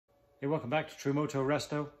Hey, welcome back to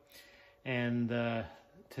True-Moto-Resto, and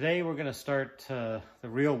today we're going to start the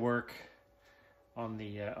real work on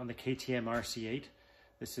the KTM RC8.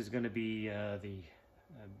 This is going to be the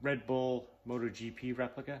Red Bull MotoGP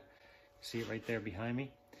replica. You see it right there behind me.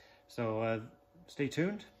 So stay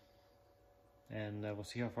tuned, and we'll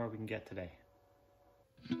see how far we can get today.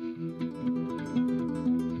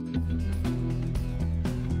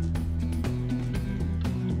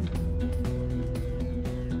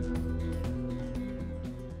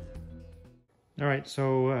 All right,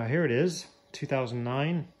 so here it is,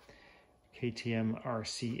 2009 KTM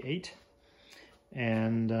RC8,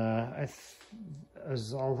 and I'll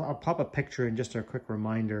pop a picture and just a quick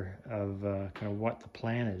reminder of kind of what the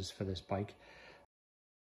plan is for this bike.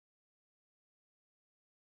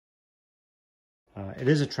 It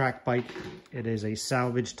is a track bike. It is a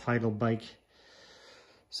salvage title bike,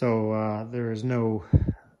 so there is no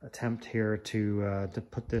attempt here to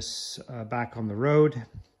put this back on the road.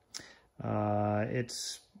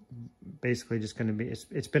 It's basically just going to be,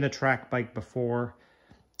 it's been a track bike before,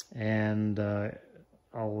 and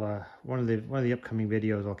one of the upcoming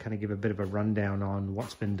videos I'll kind of give a bit of a rundown on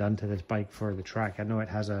what's been done to this bike for the track. I know it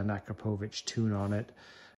has a Nakrapovic tune on it.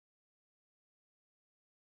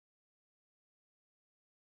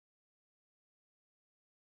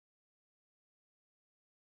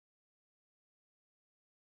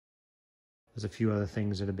 There's a few other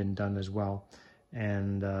things that have been done as well,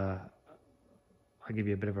 and I'll give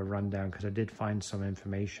you a bit of a rundown because I did find some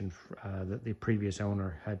information that the previous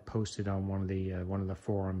owner had posted on one of the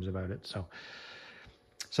forums about it. So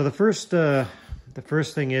the first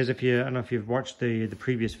thing is, I don't know if you've watched the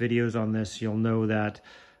previous videos on this, you'll know that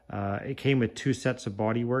it came with two sets of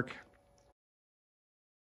bodywork.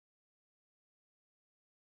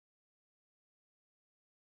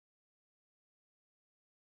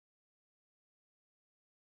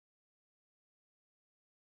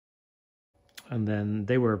 And then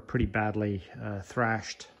they were pretty badly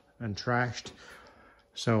thrashed and trashed.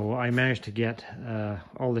 So I managed to get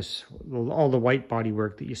all the white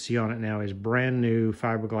bodywork that you see on it now is brand new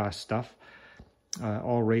fiberglass stuff,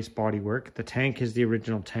 all race bodywork. The tank is the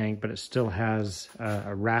original tank, but it still has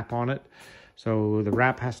a wrap on it. So the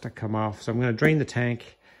wrap has to come off. So I'm going to drain the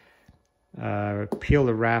tank, peel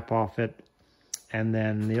the wrap off it, and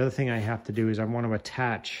then the other thing I have to do is I want to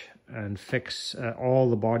attach and fix all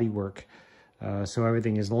the bodywork. So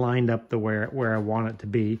everything is lined up where I want it to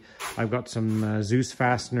be. I've got some Zeus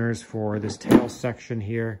fasteners for this tail section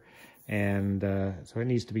here, and so it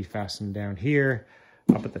needs to be fastened down here,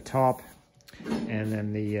 up at the top, and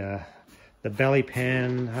then the belly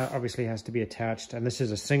pan obviously has to be attached. And this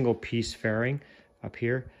is a single piece fairing up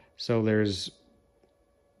here. So there's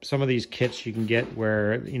some of these kits you can get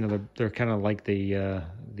where they're kind of like the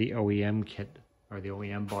OEM kit or the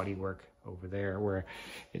OEM bodywork over there, where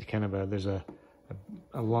it kind of there's a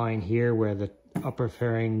line here where the upper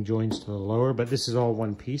fairing joins to the lower, but this is all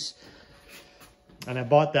one piece. And I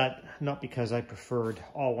bought that not because I preferred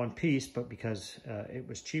all one piece, but because it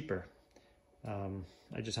was cheaper.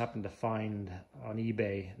 I just happened to find on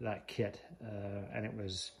eBay that kit, and it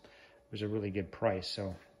was a really good price.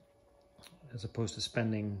 So as opposed to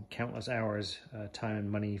spending countless hours, time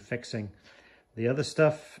and money fixing the other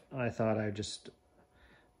stuff, I thought I'd just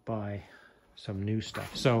buy some new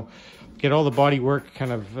stuff. So get all the body work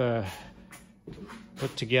kind of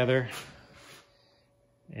put together,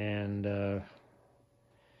 and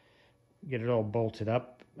get it all bolted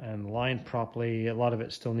up and lined properly. A lot of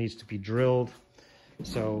it still needs to be drilled.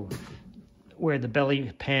 So where the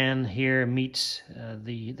belly pan here meets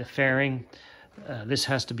the fairing, this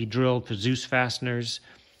has to be drilled for Zeus fasteners.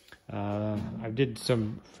 I did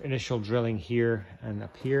some initial drilling here and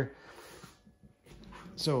up here.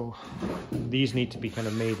 So these need to be kind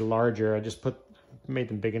of made larger. I just made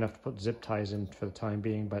them big enough to put zip ties in for the time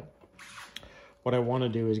being. But what I want to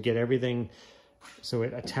do is get everything so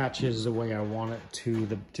it attaches the way I want it to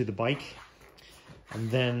the bike,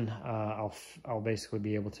 and then I'll basically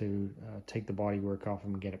be able to take the bodywork off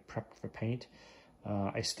and get it prepped for paint.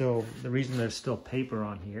 The reason there's still paper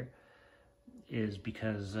on here is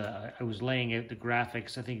because I was laying out the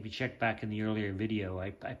graphics. I think if you check back in the earlier video,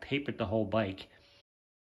 I papered the whole bike.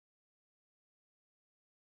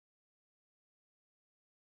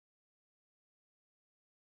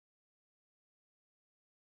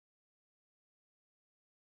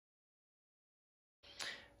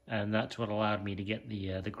 And that's what allowed me to get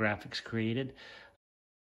the graphics created.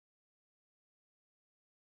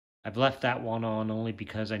 I've left that one on only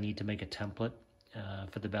because I need to make a template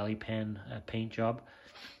for the belly pan paint job.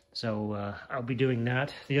 So I'll be doing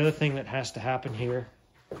that. The other thing that has to happen here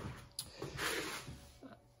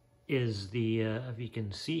is the, if you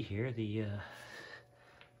can see here, the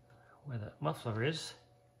where the muffler is.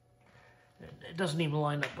 It doesn't even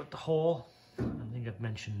line up with the hole. I think I've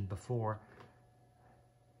mentioned before.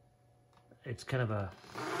 It's kind of a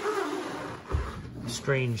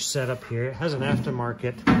strange setup here. It has an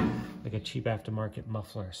aftermarket, like a cheap aftermarket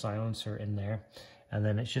muffler silencer in there. And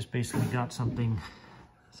then it's just basically got something,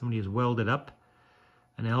 somebody has welded up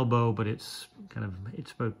an elbow, but it's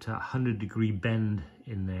about a 100-degree bend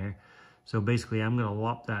in there. So basically I'm gonna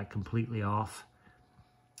lop that completely off,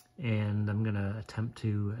 and I'm gonna attempt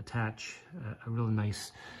to attach a really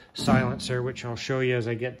nice silencer, which I'll show you as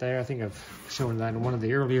I get there. I think I've shown that in one of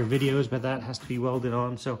the earlier videos, but that has to be welded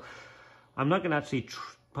on. So I'm not gonna actually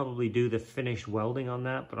probably do the finished welding on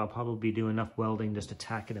that, but I'll probably do enough welding just to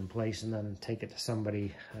tack it in place and then take it to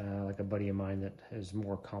somebody, like a buddy of mine that is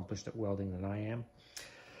more accomplished at welding than I am.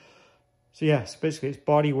 So yeah, so basically it's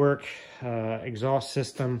bodywork, exhaust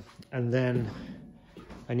system, and then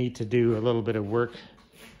I need to do a little bit of work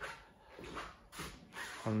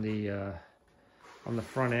on the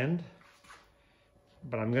front end.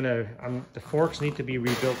 But the forks need to be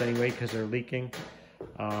rebuilt anyway because they're leaking.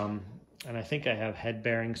 And I think I have head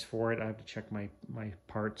bearings for it. I have to check my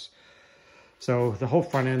parts. So the whole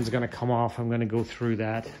front end is going to come off. I'm going to go through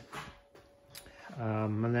that.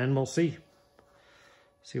 And then we'll see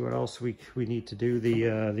what else we need to do.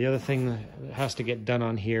 The other thing that has to get done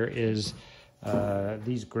on here is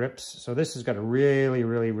these grips. So this has got a really,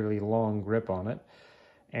 really, really long grip on it.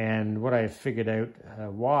 And what I figured out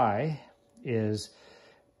why is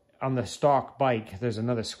on the stock bike, there's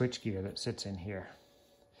another switchgear that sits in here.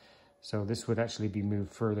 So this would actually be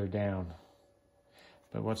moved further down.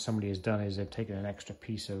 But what somebody has done is they've taken an extra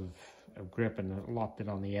piece of grip and lopped it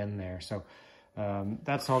on the end there. So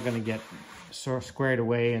that's all going to get sort of squared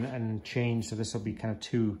away and changed. So this will be kind of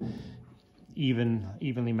two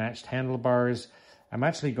evenly matched handlebars. I'm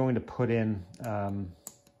actually going to put in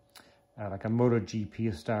like a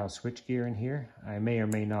MotoGP style switchgear in here. I may or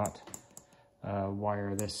may not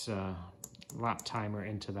wire this lap timer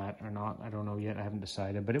into that or not. I don't know yet. I haven't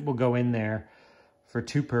decided, but it will go in there for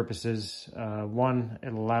two purposes. One,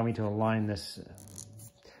 it'll allow me to align this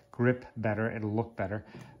grip better. It'll look better.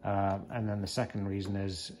 And then the second reason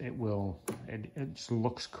is it just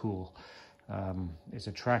looks cool. It's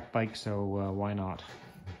a track bike, so why not?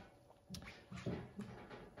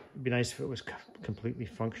 It'd be nice if it was completely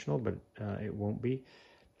functional, but it won't be.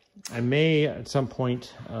 I may at some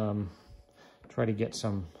point try to get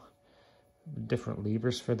some different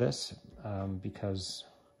levers for this because,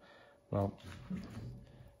 well,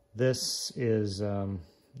 this is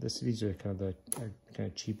these are kind of the kind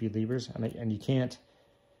of cheapy levers, and you can't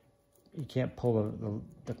pull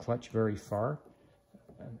the clutch very far.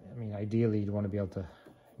 I mean, ideally you'd want to be able to.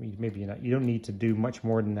 I mean, maybe you don't need to do much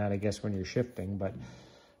more than that, I guess, when you're shifting, but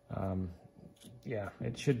yeah,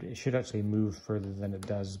 it should actually move further than it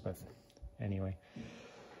does. But anyway,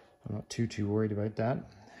 I'm not too worried about that.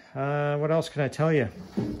 What else can I tell you?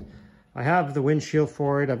 I have the windshield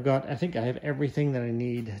for it. I think I have everything that I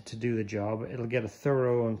need to do the job. It'll get a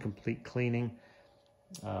thorough and complete cleaning.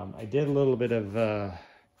 I did a little bit of, I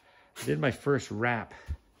did my first wrap.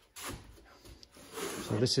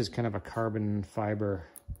 So this is kind of a carbon fiber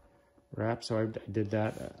wrap. So I did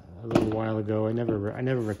that a little while ago. I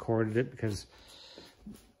never recorded it because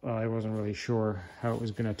I wasn't really sure how it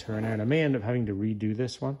was going to turn out. I may end up having to redo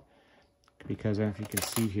this one because I don't know if you can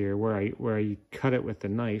see here where I cut it with the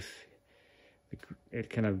knife, it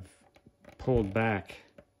kind of pulled back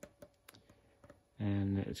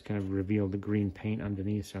and it's kind of revealed the green paint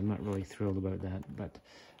underneath. So I'm not really thrilled about that. But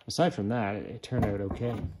aside from that, it turned out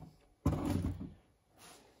okay.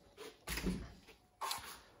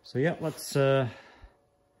 So yeah, let's get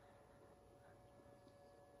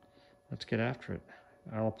after it.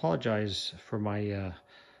 I'll apologize for my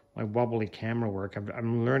my wobbly camera work.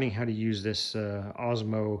 I'm learning how to use this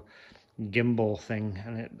Osmo gimbal thing,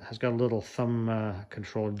 and it has got a little thumb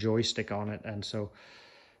control joystick on it, and so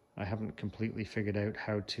I haven't completely figured out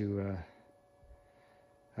how to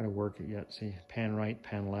work it yet. See, pan right,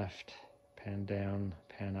 pan left, pan down,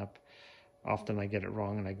 pan up. Often I get it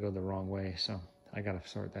wrong and I go the wrong way, so I gotta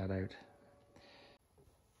sort that out.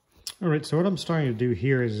 All right, so what I'm starting to do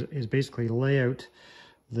here is basically lay out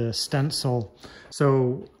the stencil.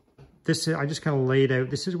 So I just kind of laid out,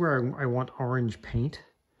 this is where I want orange paint.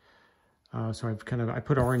 So I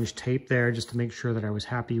put orange tape there just to make sure that I was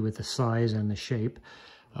happy with the size and the shape.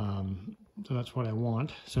 So that's what I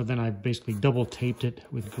want. So then I basically double taped it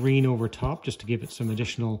with green over top just to give it some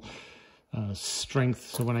additional strength.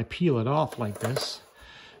 So when I peel it off like this,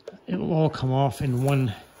 it'll all come off in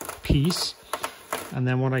one piece. And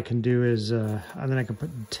then what I can do is, and then I can put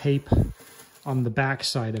tape on the back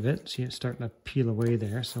side of it. See, it's starting to peel away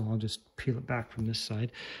there, so I'll just peel it back from this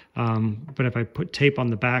side. But if I put tape on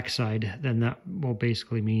the back side, then that will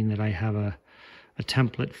basically mean that I have a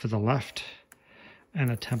template for the left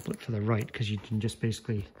and a template for the right, because you can just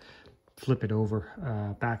basically flip it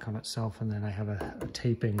over back on itself, and then I have a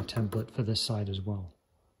taping template for this side as well.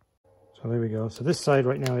 So there we go. So this side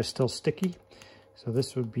right now is still sticky. So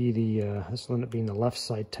this would be the, this will end up being the left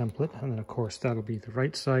side template, and then of course that'll be the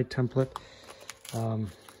right side template. So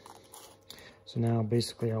now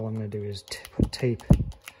basically all I'm going to do is put tape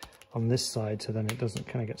on this side so then it doesn't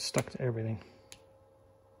kind of get stuck to everything.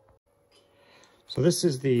 So this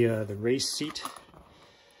is the race seat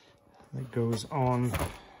that goes on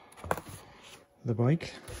the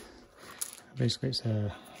bike. Basically it's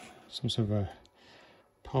some sort of a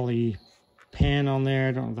poly pan on there.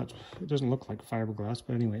 I don't know if that's, it doesn't look like fiberglass,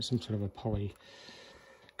 but anyway, it's some sort of a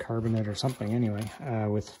polycarbonate or something anyway,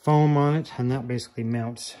 with foam on it, and that basically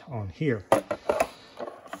mounts on here.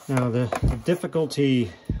 Now the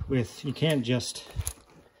difficulty with, you can't just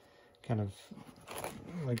kind of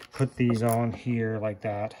like put these on here like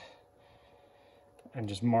that and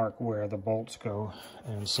just mark where the bolts go,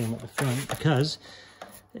 and same at the front, because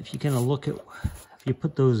if you kind of look at, if you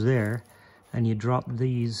put those there and you drop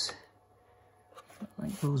these,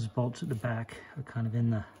 like those bolts at the back are kind of in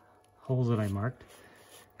the holes that I marked,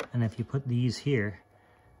 and if you put these here,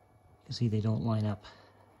 you can see they don't line up.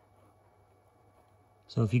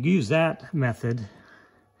 So if you use that method,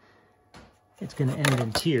 it's going to end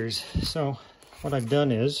in tears. So what I've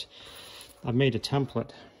done is I've made a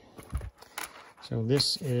template. So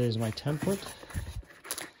this is my template,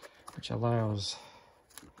 which allows,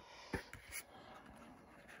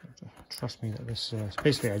 trust me that this,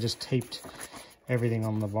 basically I just taped everything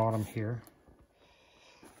on the bottom here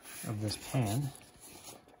of this pan,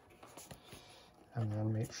 and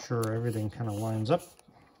then make sure everything kind of lines up.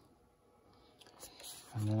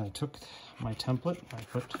 And then I took my template, I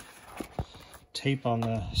put tape on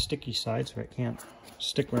the sticky side so it can't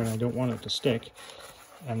stick where I don't want it to stick,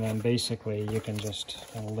 and then basically you can just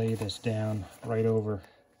kind of lay this down right over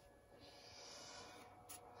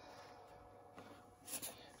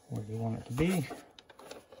where you want it to be.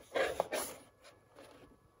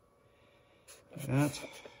 Like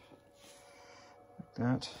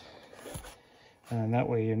that, and that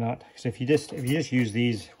way you're not, because if you just use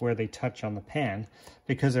these where they touch on the pan,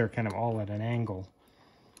 because they're kind of all at an angle,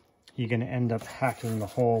 you're going to end up hacking the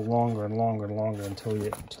hole longer and longer and longer until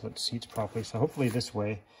it seats properly. So hopefully this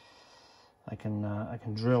way I can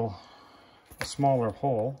drill a smaller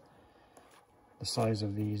hole the size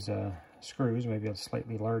of these screws, maybe a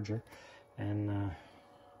slightly larger, and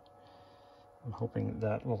I'm hoping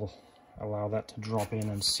that will allow that to drop in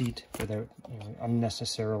and seat without, you know,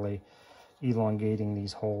 unnecessarily elongating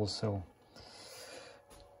these holes. So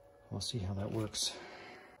we'll see how that works.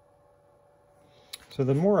 So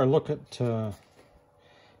the more I look at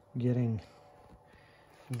getting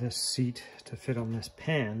this seat to fit on this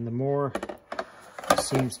pan, the more it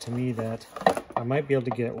seems to me that I might be able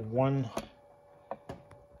to get one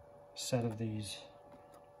set of these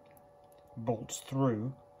bolts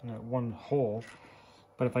through in that one hole.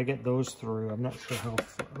 But if I get those through, I'm not sure how,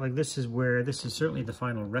 like this is certainly the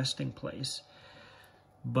final resting place,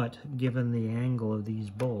 but given the angle of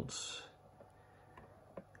these bolts,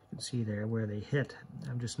 you can see there where they hit,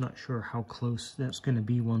 I'm just not sure how close that's going to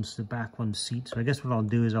be once the back ones seat. So I guess what I'll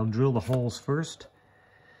do is I'll drill the holes first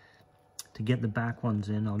to get the back ones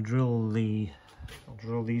in. I'll drill these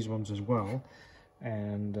ones as well,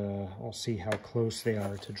 and I'll see how close they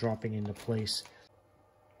are to dropping into place.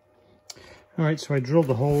 Alright, so I drilled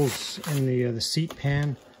the holes in the seat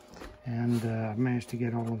pan, and I managed to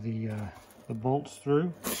get all of the bolts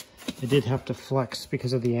through. I did have to flex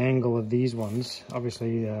because of the angle of these ones.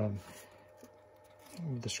 Obviously, the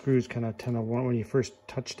screws kind of tend to want, when you first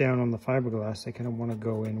touch down on the fiberglass, they kind of want to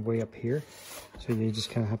go in way up here. So you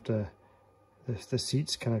just kind of have to, the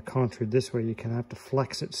seat's kind of contoured this way, you kind of have to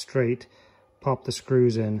flex it straight, pop the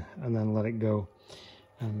screws in, and then let it go.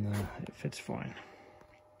 And it fits fine.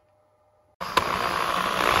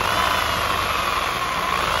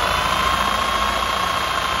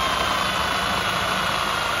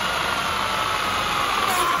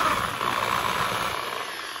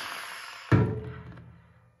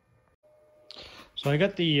 So I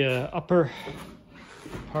got the upper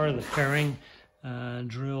part of the fairing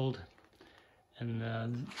drilled, and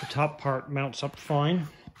the top part mounts up fine.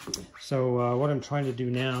 So what I'm trying to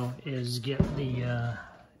do now is get the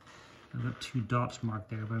I've got 2 dots marked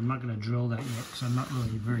there, but I'm not going to drill that yet because I'm not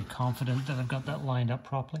really very confident that I've got that lined up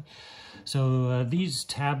properly. So these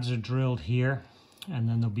tabs are drilled here, and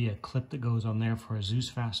then there'll be a clip that goes on there for a Zeus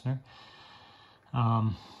fastener.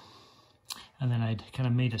 And then I kind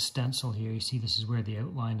of made a stencil here. You see, this is where the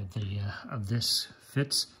outline of the of this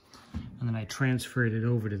fits, and then I transferred it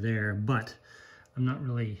over to there. But I'm not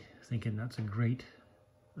really thinking that's a great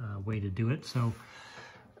way to do it. So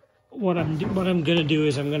what I'm gonna do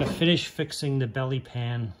is I'm gonna finish fixing the belly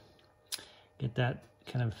pan, get that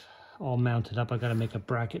kind of all mounted up. I gotta make a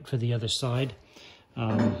bracket for the other side,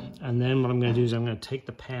 and then what I'm gonna do is I'm gonna take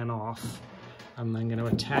the pan off, and I'm gonna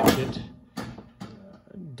attach it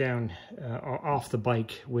down off the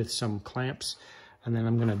bike with some clamps, and then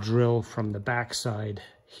I'm gonna drill from the back side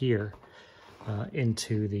here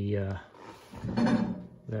into the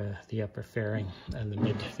upper fairing and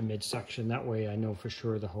the mid section. That way I know for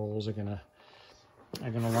sure the holes are gonna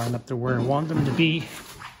line up to where I want them to be.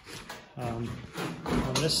 On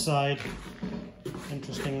this side,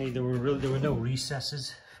 interestingly, there were no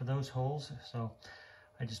recesses for those holes, so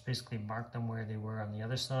I just basically marked them where they were on the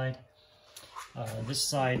other side. This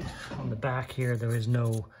side on the back here, there is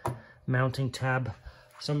no mounting tab.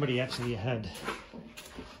 Somebody actually had,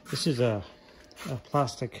 this is a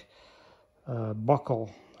plastic buckle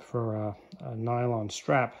for a nylon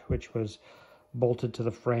strap, which was bolted to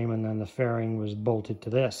the frame, and then the fairing was bolted to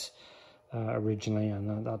this originally,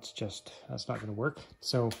 and that's not going to work.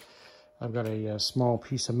 So I've got a small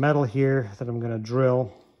piece of metal here that I'm going to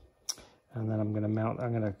drill, and then I'm going to mount.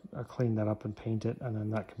 I'm going to clean that up and paint it, and then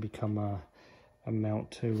that can become a mount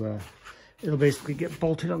to. It'll basically get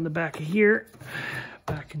bolted on the back of here,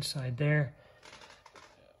 back inside there.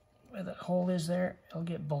 Where that hole is there, it'll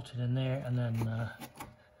get bolted in there, and then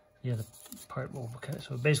the other part will kind of,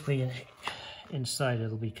 so basically inside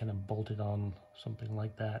it'll be kind of bolted on, something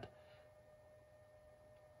like that.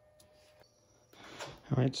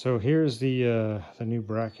 All right, so here's the new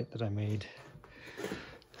bracket that I made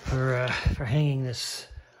for hanging this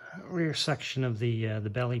rear section of the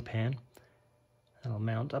belly pan. That'll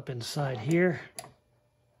mount up inside here,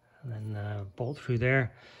 and then bolt through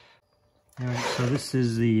there. All right, so this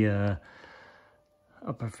is the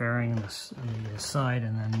upper fairing on the side,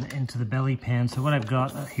 and then into the belly pan. So what I've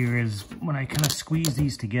got here is, when I kind of squeeze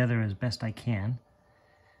these together as best I can,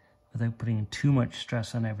 without putting too much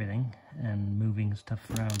stress on everything and moving stuff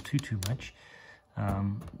around too much,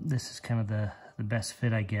 this is kind of the best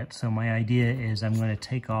fit I get. So my idea is I'm going to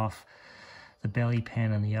take off the belly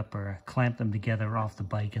pan and the upper, clamp them together off the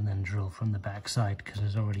bike, and then drill from the back side, because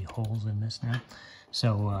there's already holes in this now.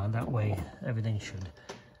 So that way everything should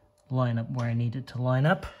line up where I need it to line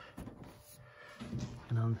up.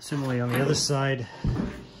 And similarly on the other side,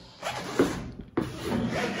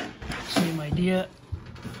 same idea.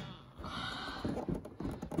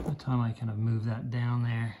 By the time I kind of move that down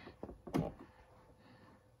there,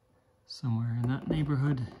 somewhere in that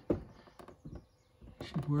neighborhood,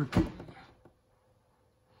 should work.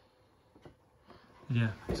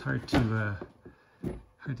 Yeah, it's hard to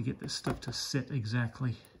get this stuff to sit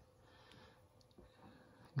exactly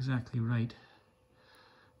right.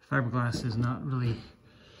 Fiberglass is not really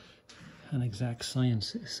an exact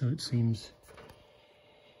science, so it seems.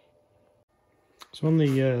 So on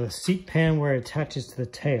the seat pan where it attaches to the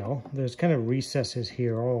tail, there's kind of recesses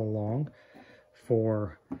here all along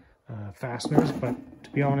for fasteners, but to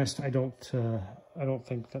be honest, I don't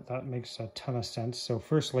think that makes a ton of sense. So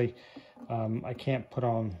firstly, I can't put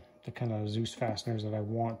on the kind of Zeus fasteners that I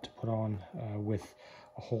want to put on with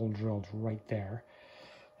a hole drilled right there.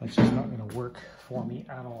 That's just not going to work for me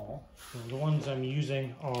at all. So the ones I'm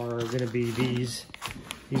using are going to be these.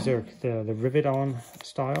 These are the rivet-on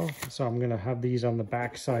style. So I'm going to have these on the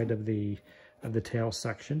back side of the tail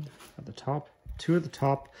section at the top. 2 at the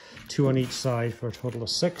top, 2 on each side for a total of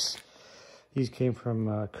 6. These came from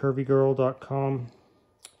curvygirl.com.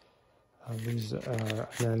 These are, and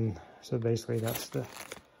then, so basically that's I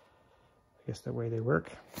guess the way they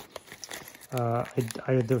work.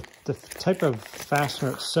 The type of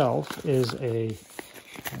fastener itself is I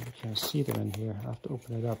can't see them in here. I have to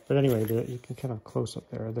open it up. But anyway, you can kind of close up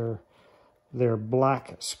there. They're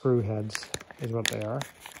black screw heads is what they are,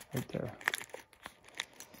 right there.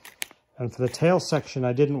 And for the tail section,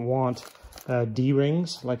 I didn't want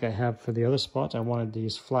D-rings like I have for the other spots. I wanted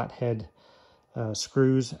these flat head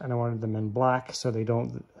screws, and I wanted them in black so they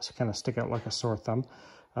don't kind of stick out like a sore thumb.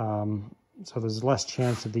 So there's less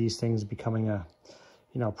chance of these things becoming a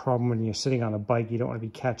problem when you're sitting on a bike. You don't want to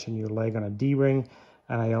be catching your leg on a D-ring,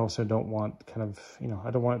 and I also don't want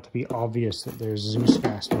I don't want it to be obvious that there's Zeus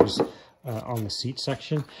fasteners on the seat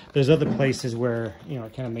section. There's other places where, you know,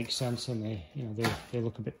 it kind of makes sense, and they, you know, they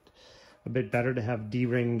look a bit better to have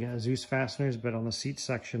D-ring Zeus fasteners, but on the seat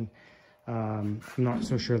section, I'm not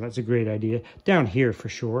so sure that's a great idea. Down here for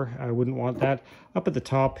sure, I wouldn't want that. Up at the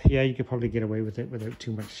top, yeah, you could probably get away with it without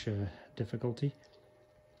too much difficulty.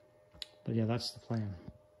 But yeah, that's the plan.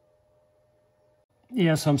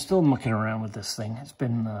 Yeah, so I'm still mucking around with this thing. It's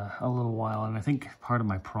been a little while, and I think part of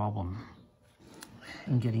my problem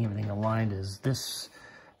in getting everything aligned is this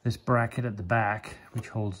bracket at the back, which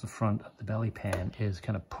holds the front of the belly pan, is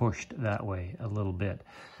kind of pushed that way a little bit.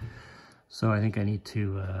 So I think I need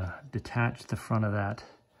to detach the front of that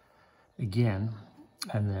again,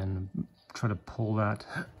 and then try to pull that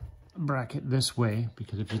bracket this way,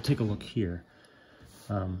 because if you take a look here,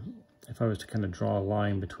 if I was to kind of draw a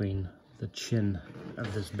line between the chin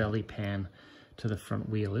of this belly pan to the front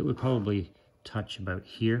wheel, it would probably touch about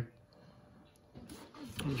here.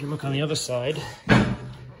 If you look on the other side,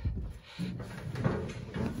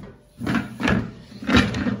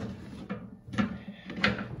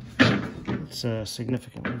 it's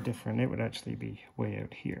significantly different. It would actually be way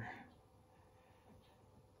out here.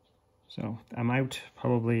 So I'm out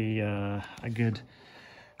probably a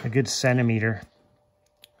good centimeter.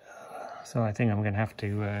 So I think I'm gonna have to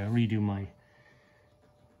redo my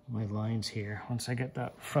lines here once I get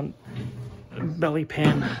that front belly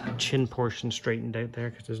pan chin portion straightened out there,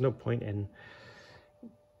 because there's no point in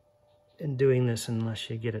doing this unless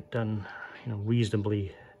you get it done, you know,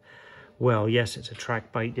 reasonably well. Yes, it's a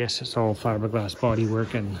track bike. Yes, it's all fiberglass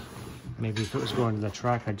bodywork, and maybe if it was going to the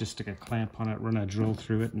track, I'd just stick a clamp on it, run a drill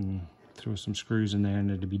through it, and throw some screws in there, and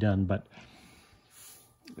it'd be done. But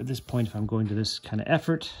at this point, if I'm going to this kind of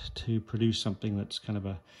effort to produce something that's kind of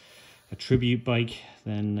a tribute bike,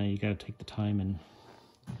 then you got to take the time and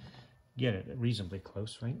get it reasonably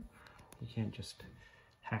close, right? You can't just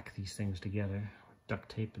hack these things together with duct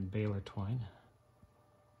tape and baler twine.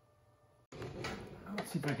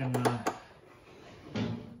 Let's see if I can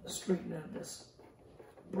straighten out this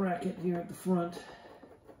bracket here at the front.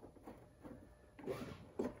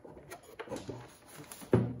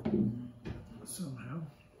 Somehow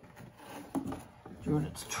during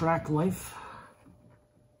its track life.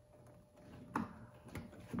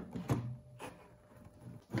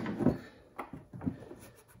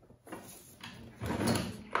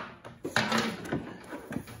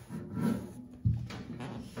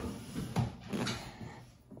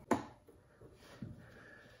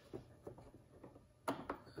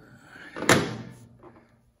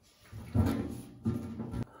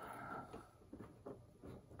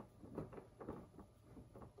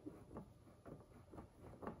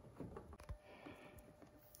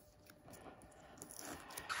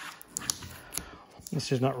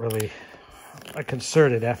 This is not really a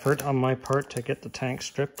concerted effort on my part to get the tank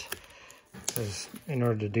stripped, because in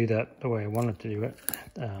order to do that the way I wanted to do it,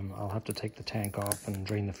 I'll have to take the tank off and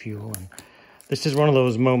drain the fuel. And this is one of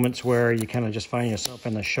those moments where you kind of just find yourself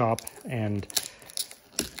in the shop, and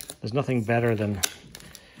there's nothing better than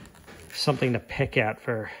something to pick at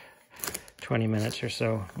for 20 minutes or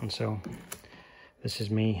so. And so this is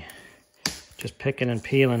me just picking and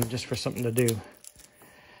peeling just for something to do.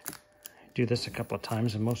 Do this a couple of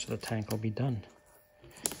times and most of the tank will be done.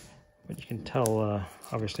 But you can tell,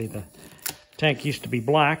 obviously the tank used to be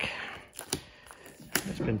black.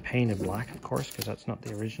 It's been painted black, of course, because that's not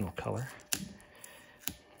the original color.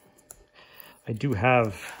 I do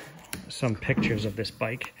have some pictures of this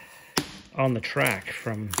bike on the track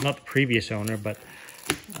from, not the previous owner, but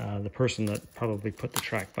the person that probably put the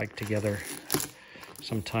track bike together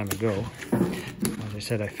some time ago. As I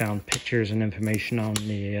said, I found pictures and information on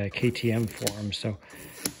the KTM forum. So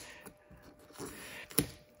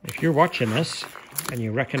if you're watching this and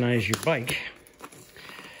you recognize your bike,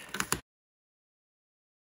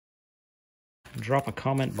 drop a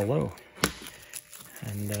comment below,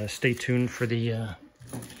 and stay tuned for the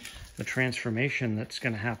transformation that's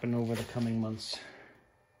going to happen over the coming months.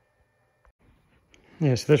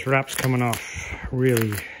 Yeah, so this wrap's coming off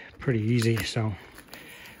really pretty easy. So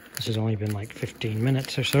this has only been like 15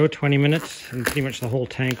 minutes or so, 20 minutes, and pretty much the whole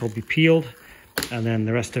tank will be peeled. And then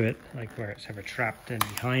the rest of it, like where it's ever trapped in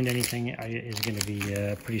behind anything, is going to be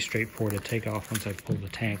pretty straightforward to take off once I pull the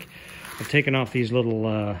tank. I've taken off these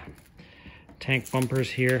little tank bumpers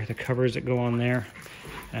here, the covers that go on there.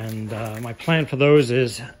 And my plan for those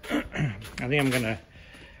is, I think I'm going to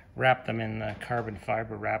wrap them in carbon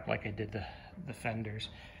fiber wrap like I did the fenders.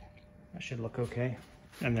 That should look okay.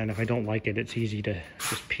 And then if I don't like it, it's easy to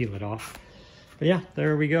just peel it off. But yeah,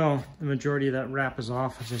 there we go. The majority of that wrap is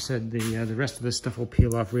off. As I said, the rest of this stuff will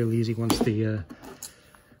peel off real easy once the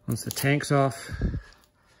tank's off.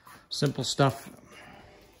 simple stuff.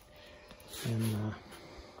 And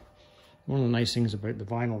one of the nice things about the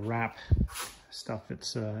vinyl wrap stuff,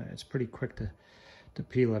 it's pretty quick to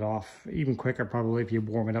peel it off. Even quicker probably if you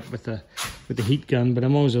warm it up with the heat gun, but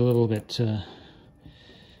I'm always a little bit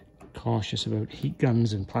cautious about heat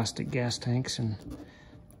guns and plastic gas tanks, and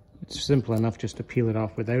it's simple enough just to peel it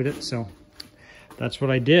off without it, so that's what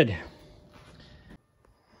I did.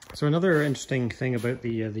 So another interesting thing about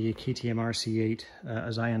the KTM RC8,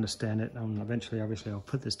 as I understand it, and eventually obviously I'll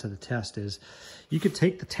put this to the test, is you could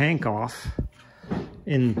take the tank off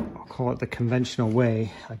in, I'll call it the conventional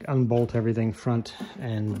way, like unbolt everything front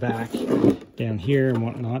and back down here and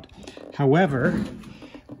whatnot. However,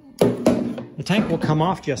 the tank will come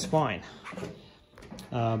off just fine,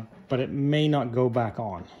 but it may not go back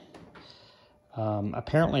on.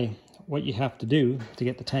 Apparently, what you have to do to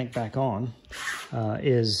get the tank back on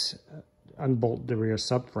is unbolt the rear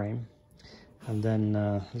subframe, and then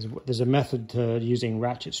there's a method to using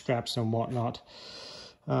ratchet straps and whatnot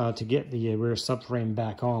to get the rear subframe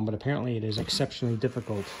back on, but apparently it is exceptionally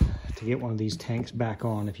difficult to get one of these tanks back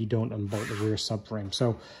on if you don't unbolt the rear subframe.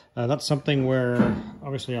 So that's something where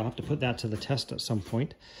obviously I'll have to put that to the test at some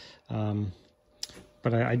point.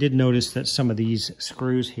 But I did notice that some of these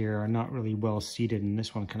screws here are not really well seated, and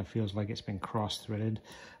this one kind of feels like it's been cross-threaded.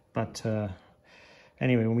 But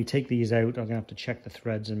anyway, when we take these out, I'm going to have to check the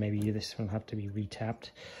threads, and maybe this will have to be retapped.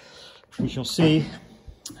 We shall see.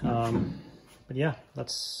 But yeah,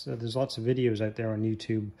 there's lots of videos out there on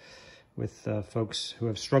YouTube with folks who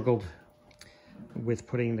have struggled with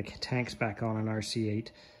putting the tanks back on an RC8,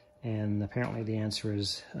 and apparently the answer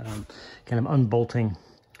is kind of unbolting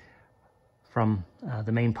from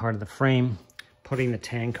the main part of the frame, putting the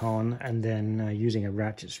tank on, and then using a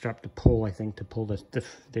ratchet strap to pull, I think, to pull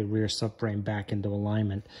the rear subframe back into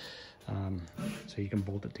alignment, so you can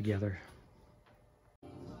bolt it together.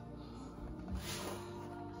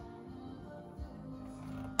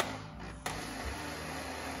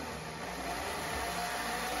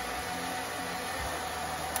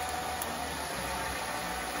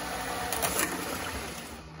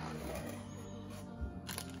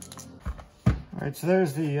 Alright, so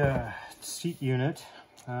there's the seat unit,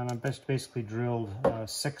 and I basically drilled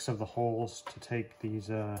 6 of the holes to take these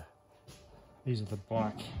are the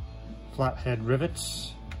black flathead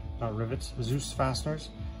rivets, not rivets, Zeus fasteners.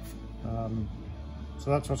 So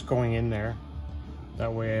that's what's going in there.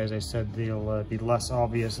 That way, as I said, they'll be less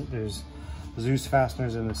obvious that there's Zeus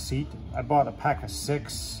fasteners in the seat. I bought a pack of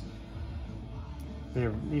 6.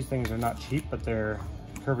 These things are not cheap, but their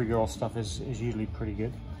Curvy Girl stuff is usually pretty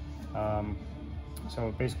good.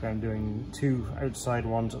 So basically I'm doing 2 outside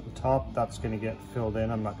ones at the top. That's going to get filled in.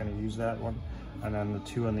 I'm not going to use that one. And then the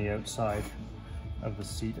 2 on the outside of the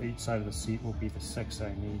seat, each side of the seat, will be the 6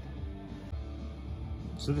 I need.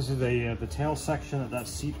 So this is the tail section that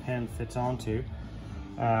seat pan fits onto.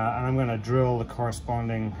 And I'm going to drill the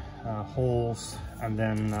corresponding holes. And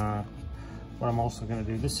then what I'm also going to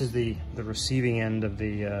do, this is the receiving end of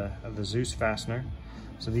the Zeus fastener.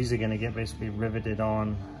 So these are going to get basically riveted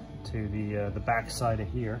on to the back side of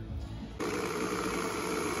here.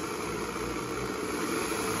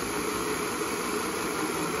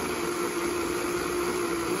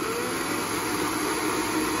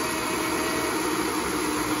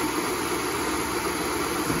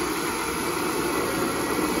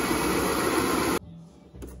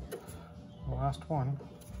 The last one.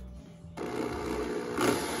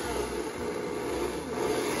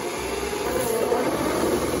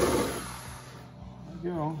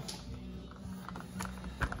 Go.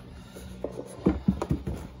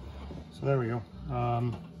 So there we go.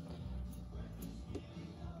 The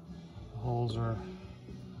holes are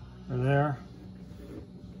there.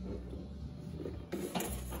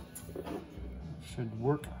 Should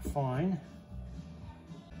work fine.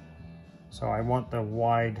 So I want the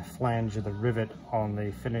wide flange of the rivet on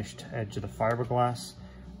the finished edge of the fiberglass,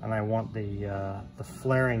 and I want the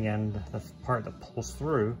flaring end, the part that pulls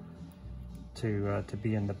through, to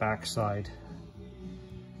be in the back side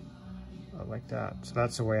like that. So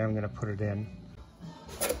that's the way I'm going to put it in.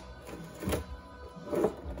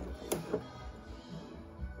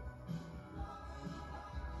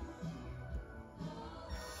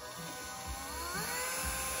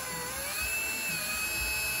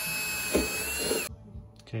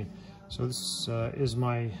 Okay, so this is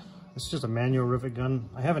just a manual rivet gun.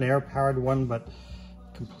 I have an air-powered one, but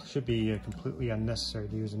should be completely unnecessary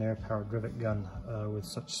to use an air-powered rivet gun with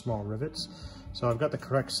such small rivets. So I've got the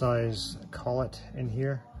correct size collet in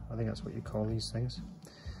here. I think that's what you call these things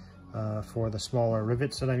for the smaller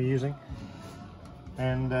rivets that I'm using.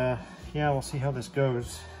 And yeah, we'll see how this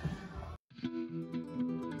goes.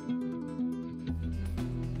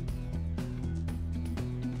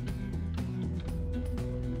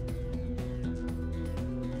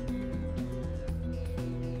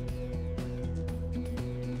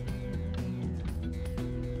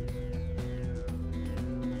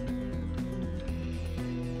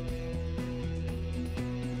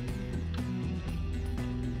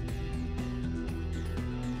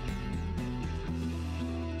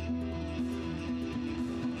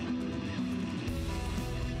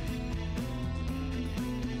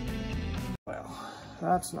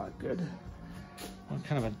 That's not good. What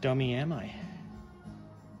kind of a dummy am I?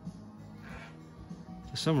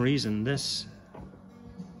 For some reason, this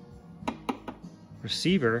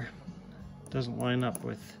receiver doesn't line up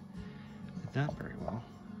with that very well.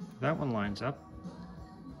 That one lines up.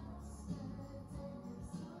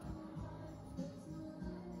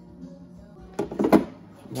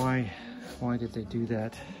 Why did they do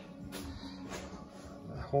that?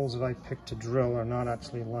 The holes that I picked to drill are not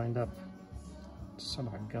actually lined up. Son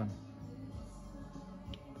of a gun.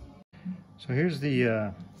 So here's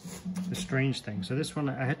the strange thing. So this one,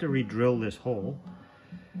 I had to re-drill this hole.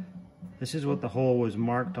 This is what the hole was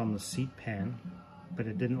marked on the seat pan, but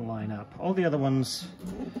it didn't line up. All the other ones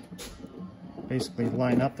basically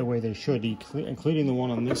line up the way they should, including the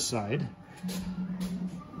one on this side.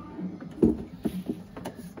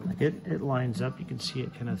 Like it lines up. You can see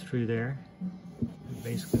it kind of through there. And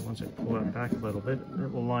basically, once I pull it back a little bit,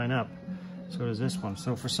 it will line up. So does this one.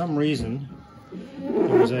 So for some reason,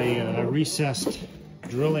 there was a recessed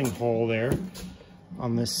drilling hole there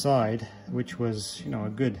on this side, which was, a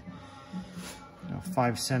good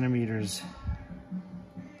 5 centimeters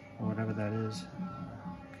or whatever that is,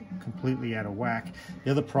 completely out of whack.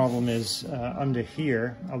 The other problem is under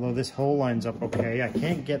here, although this hole lines up okay, I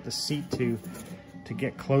can't get the seat to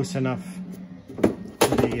get close enough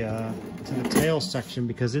to the tail section,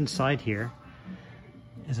 because inside here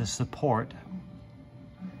is a support.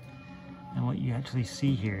 And what you actually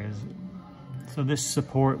see here is, so this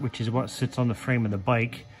support, which is what sits on the frame of the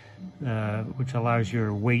bike, which allows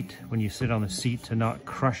your weight when you sit on the seat to not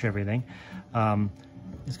crush everything,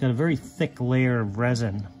 it's got a very thick layer of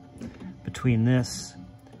resin between this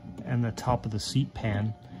and the top of the seat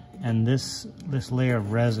pan, and this layer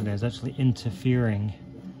of resin is actually interfering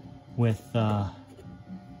with the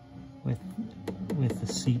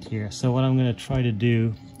seat here. So what I'm going to try to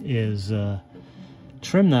do is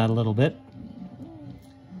trim that a little bit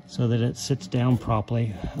so that it sits down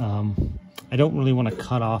properly. I don't really want to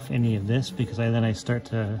cut off any of this, because then I start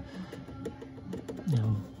to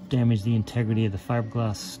damage the integrity of the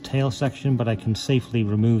fiberglass tail section, but I can safely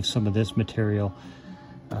remove some of this material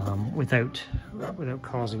without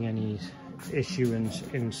causing any issue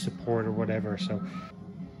in support or whatever. So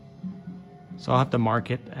I'll have to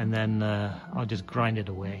mark it, and then I'll just grind it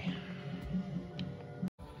away.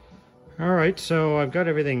 All right, so I've got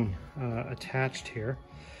everything attached here,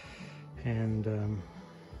 and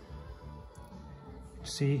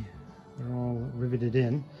see, they're all riveted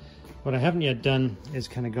in. What I haven't yet done is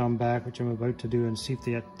kind of gone back, which I'm about to do, and see if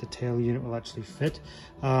the tail unit will actually fit.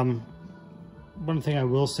 One thing I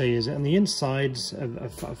will say is, on the insides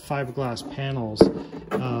of fiberglass panels,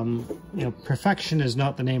 perfection is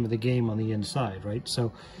not the name of the game on the inside, right?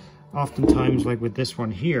 So oftentimes, like with this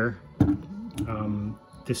one here,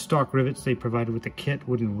 the stock rivets they provided with the kit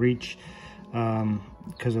wouldn't reach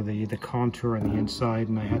because of the contour on the inside,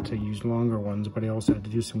 and I had to use longer ones, but I also had to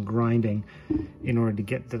do some grinding in order to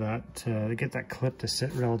get to that clip to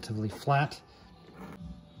sit relatively flat.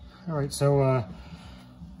 All right, so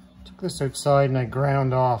took this outside and I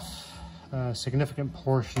ground off a significant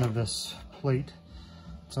portion of this plate.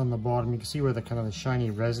 It's on the bottom. You can see where the kind of the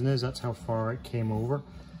shiny resin is. That's how far it came over.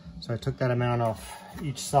 So I took that amount off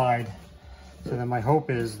each side. So then my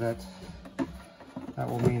hope is that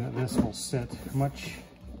will mean that this will sit much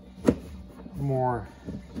more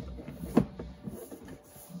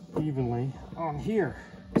evenly on here.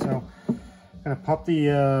 So I'm gonna pop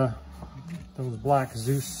those black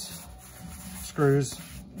Zeus screws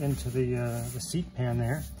into the seat pan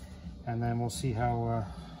there, and then we'll see how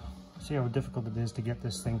difficult it is to get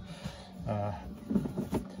this thing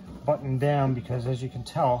buttoned down, because as you can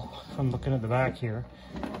tell from looking at the back here,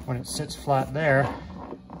 when it sits flat there,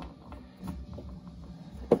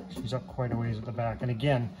 she's up quite a ways at the back. And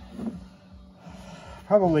again,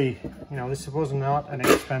 probably, this was not an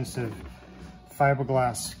expensive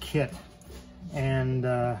fiberglass kit, and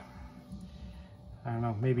I don't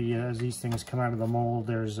know, maybe as these things come out of the mold,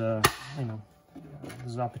 there's there's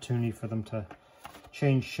an opportunity for them to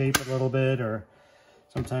change shape a little bit, or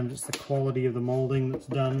sometimes it's the quality of the molding that's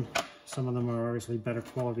done. Some of them are obviously better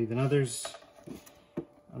quality than others,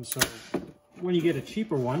 and so when you get a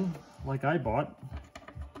cheaper one like I bought,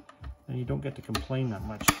 then you don't get to complain that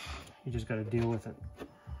much. You just got to deal with it.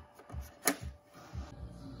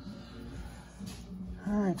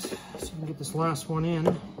 All right, so we can get this last one in.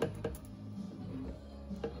 There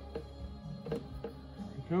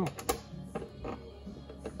we go.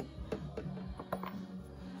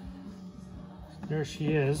 There she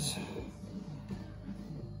is.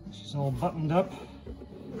 She's all buttoned up.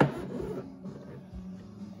 You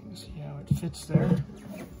can see how it fits there.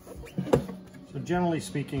 So generally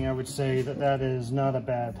speaking, I would say that that's not a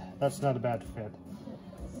bad fit.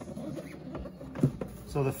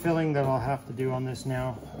 So the filling that I'll have to do on this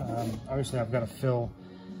now, obviously I've got to fill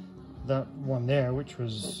that one there, which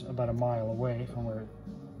was about a mile away from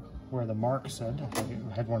where the mark said.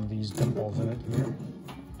 It had one of these dimples in it here.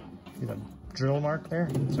 See that drill mark there?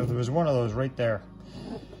 So there was one of those right there.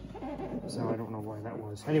 So I don't know why that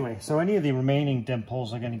was. Anyway, so any of the remaining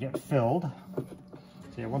dimples are going to get filled.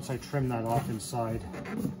 So yeah, once I trim that off inside,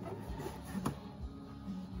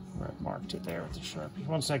 where I marked it there with the Sharpie.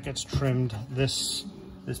 Once that gets trimmed, this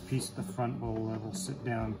piece at the front will sit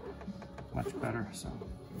down much better. So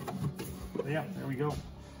yeah, there we go.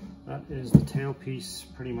 That is the tail piece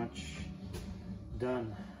pretty much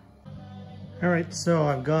done. All right, so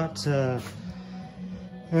I've got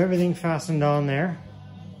everything fastened on there.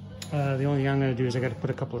 The only thing I'm going to do is I got to put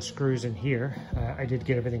a couple of screws in here. I did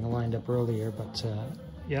get everything lined up earlier, but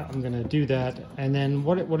yeah, I'm going to do that. And then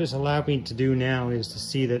what it's allowed me to do now is to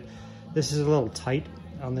see that this is a little tight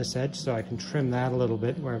on this edge, so I can trim that a little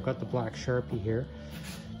bit where I've got the black Sharpie here,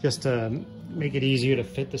 just to make it easier to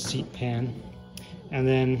fit the seat pan. And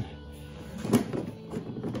then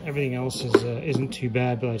everything else isn't too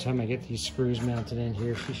bad. By the time I get these screws mounted in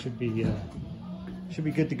here, she should be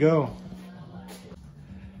good to go.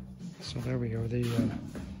 So there we go. The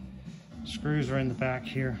screws are in the back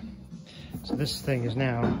here. So this thing is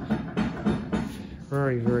now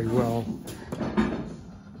very, very well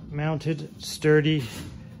mounted, sturdy.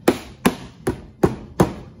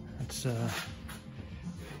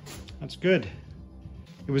 That's good.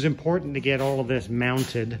 It was important to get all of this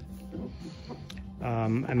mounted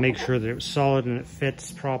and make sure that it was solid and it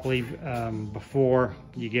fits properly before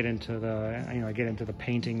you get into the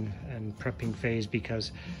painting and prepping phase,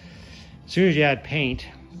 because as soon as you add paint,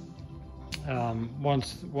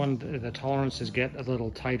 the tolerances get a little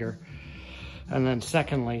tighter, and then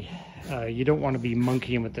secondly, you don't want to be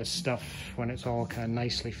monkeying with this stuff when it's all kind of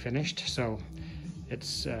nicely finished. So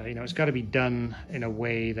it's it's got to be done in a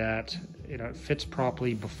way that it fits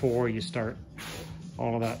properly before you start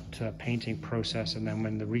all of that painting process, and then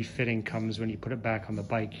when the refitting comes, when you put it back on the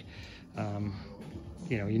bike,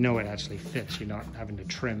 you know it actually fits. You're not having to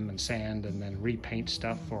trim and sand and then repaint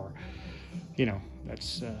stuff, or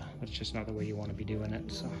that's just not the way you want to be doing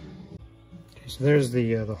it. So okay, so there's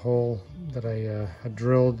the hole that I had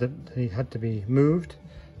drilled that had to be moved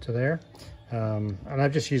to there. And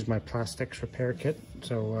I've just used my plastics repair kit.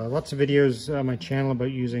 So lots of videos on my channel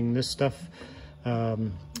about using this stuff.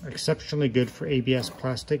 Exceptionally good for ABS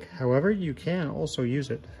plastic. However, you can also use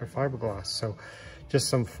it for fiberglass. So just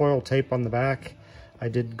some foil tape on the back. I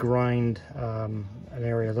did grind an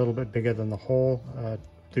area a little bit bigger than the hole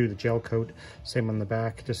through the gel coat. Same on the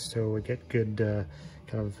back, just so we get good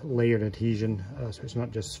kind of layered adhesion. So it's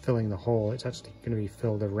not just filling the hole, it's actually going to be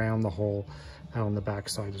filled around the hole and on the back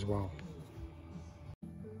side as well.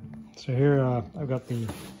 So here I've got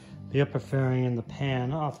the upper fairing and the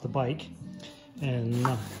pan off the bike, and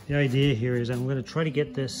the idea here is I'm going to try to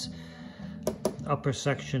get this upper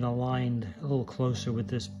section aligned a little closer with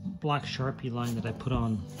this black Sharpie line that I put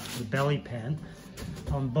on the belly pan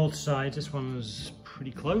on both sides. This one is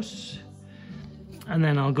pretty close, and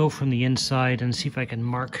then I'll go from the inside and see if I can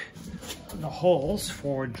mark the holes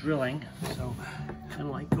for drilling. So kind of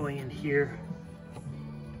like going in here,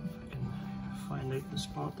 find out the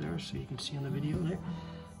spot there so you can see on the video there.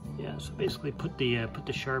 Yeah, so basically put the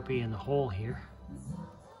Sharpie in the hole here.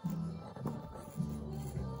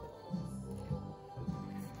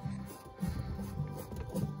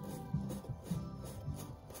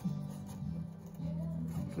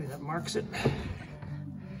 Hopefully that marks it.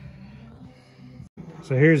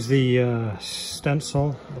 So here's the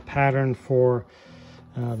stencil, the pattern for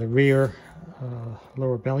the rear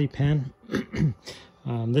lower belly pan.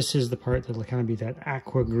 This is the part that'll kind of be that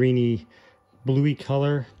aqua greeny bluey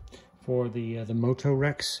color for the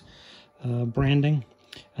MotoResto branding,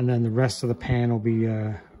 and then the rest of the pan will be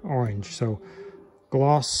orange. So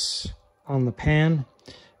gloss on the pan.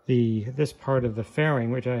 This part of the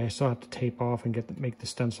fairing, which I still have to tape off and make the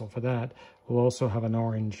stencil for that, will also have an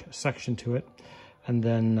orange section to it, and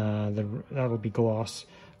then that'll be gloss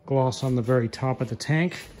on the very top of the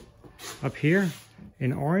tank up here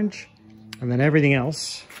in orange. And then everything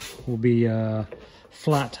else will be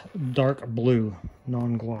flat dark blue,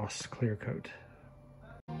 non-gloss clear coat.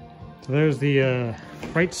 So there's the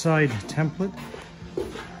right side template.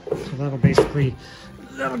 So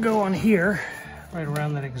that'll go on here, right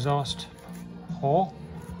around that exhaust hole,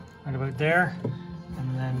 right about there.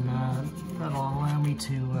 And then that'll allow me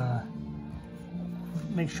to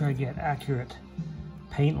make sure I get accurate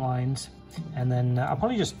paint lines. And then I'll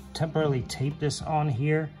probably just temporarily tape this on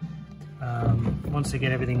here. Once I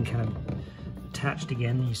get everything kind of attached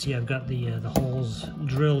again. You see I've got the holes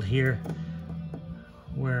drilled here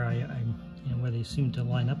where where they seem to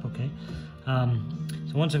line up okay.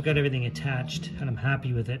 So once I've got everything attached and I'm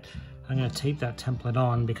happy with it, I'm going to tape that template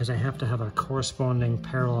on because I have to have a corresponding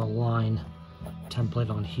parallel line template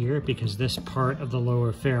on here because this part of the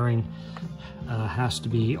lower fairing has to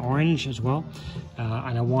be orange as well,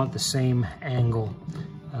 and I want the same angle.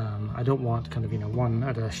 I don't want kind of, one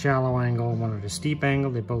at a shallow angle, one at a steep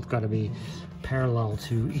angle. They both got to be parallel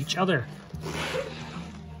to each other.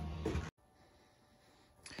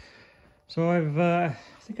 So I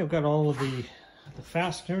think I've got all of the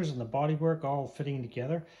fasteners and the bodywork all fitting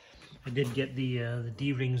together. I did get the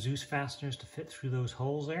D-ring Zeus fasteners to fit through those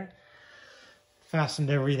holes there. Fastened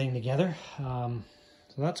everything together, so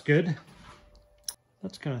that's good.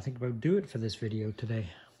 That's gonna think about do it for this video today.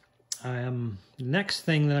 Next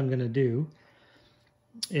thing that I'm gonna do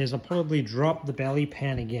is I'll probably drop the belly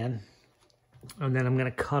pan again, and then I'm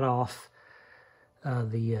gonna cut off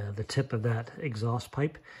the tip of that exhaust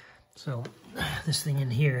pipe. So this thing in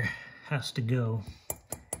here has to go,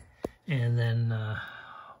 and then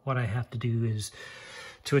what I have to do is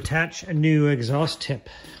to attach a new exhaust tip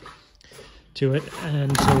to it.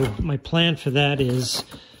 And so my plan for that is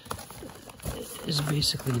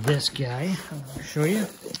basically this guy. I'll show you.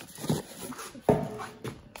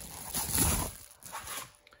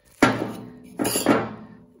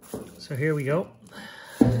 So here we go.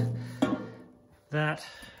 That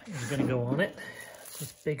is going to go on it. It's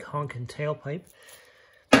this big honking tailpipe.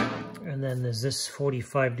 And then there's this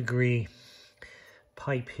 45-degree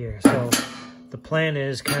pipe here. So the plan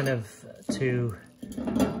is kind of to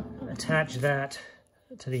attach that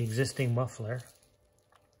to the existing muffler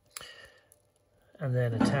and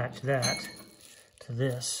then attach that to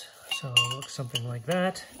this. So it looks something like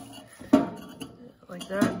that. Like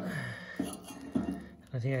that.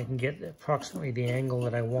 I think I can get approximately the angle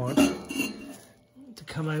that I want to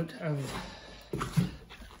come out of.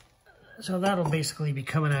 So that'll basically be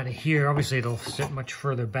coming out of here. Obviously it'll sit much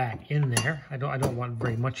further back in there. I don't want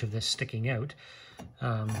very much of this sticking out.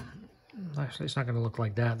 Actually, it's not going to look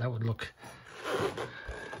like that. That would look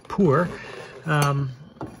poor.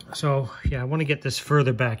 So yeah, I want to get this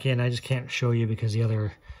further back in. I just can't show you because the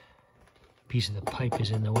other piece of the pipe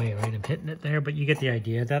is in the way, right? I'm hitting it there, but you get the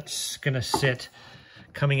idea. That's going to sit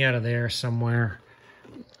coming out of there somewhere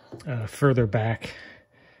further back.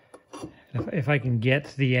 If I can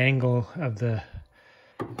get the angle of the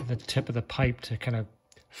tip of the pipe to kind of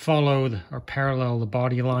follow or parallel the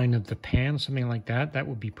body line of the pan, something like that, that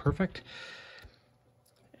would be perfect.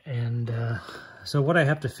 And so what I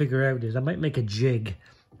have to figure out is I might make a jig,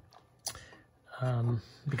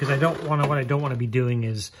 because what I don't want to be doing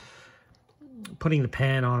is putting the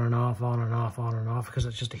pan on and off, on and off, on and off, because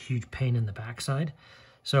it's just a huge pain in the backside.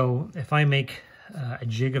 So if I make a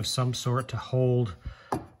jig of some sort to hold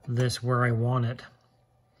this where I want it,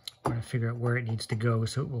 I'm going to figure out where it needs to go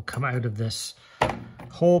so it will come out of this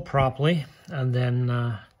hole properly, and then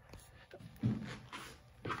I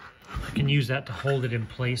can use that to hold it in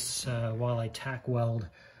place while I tack weld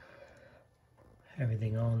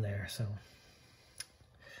everything on there. So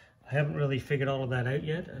I haven't really figured all of that out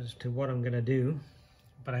yet as to what I'm going to do,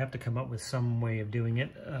 but I have to come up with some way of doing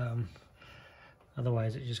it.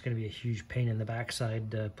 Otherwise it's just going to be a huge pain in the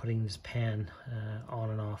backside putting this pan on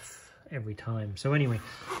and off every time. So anyway,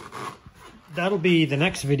 that'll be the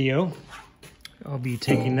next video. I'll be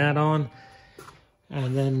taking that on,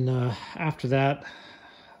 and then after that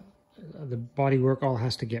the bodywork all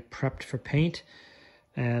has to get prepped for paint.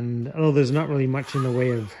 And although there's not really much in the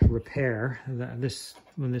way of repair,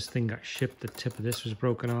 when this thing got shipped, the tip of this was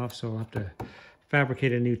broken off, so I'll have to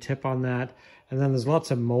fabricate a new tip on that. And then there's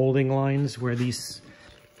lots of molding lines where when these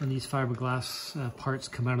fiberglass parts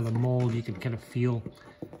come out of the mold, you can kind of feel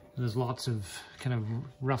there's lots of kind of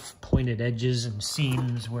rough pointed edges and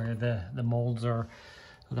seams where the molds are,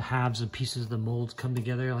 the halves and pieces of the molds come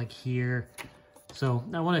together, like here. So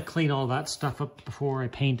I want to clean all that stuff up before I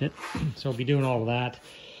paint it. So I'll be doing all of that.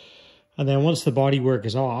 And then once the bodywork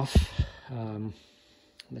is off,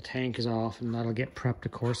 the tank is off, and that'll get prepped,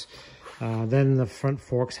 of course. Then the front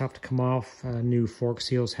forks have to come off. New fork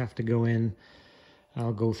seals have to go in.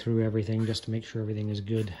 I'll go through everything just to make sure everything is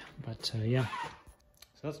good. But yeah.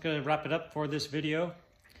 So that's going to wrap it up for this video.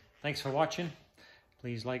 Thanks for watching.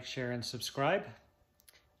 Please like, share, and subscribe.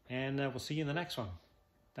 And we'll see you in the next one.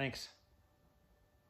 Thanks.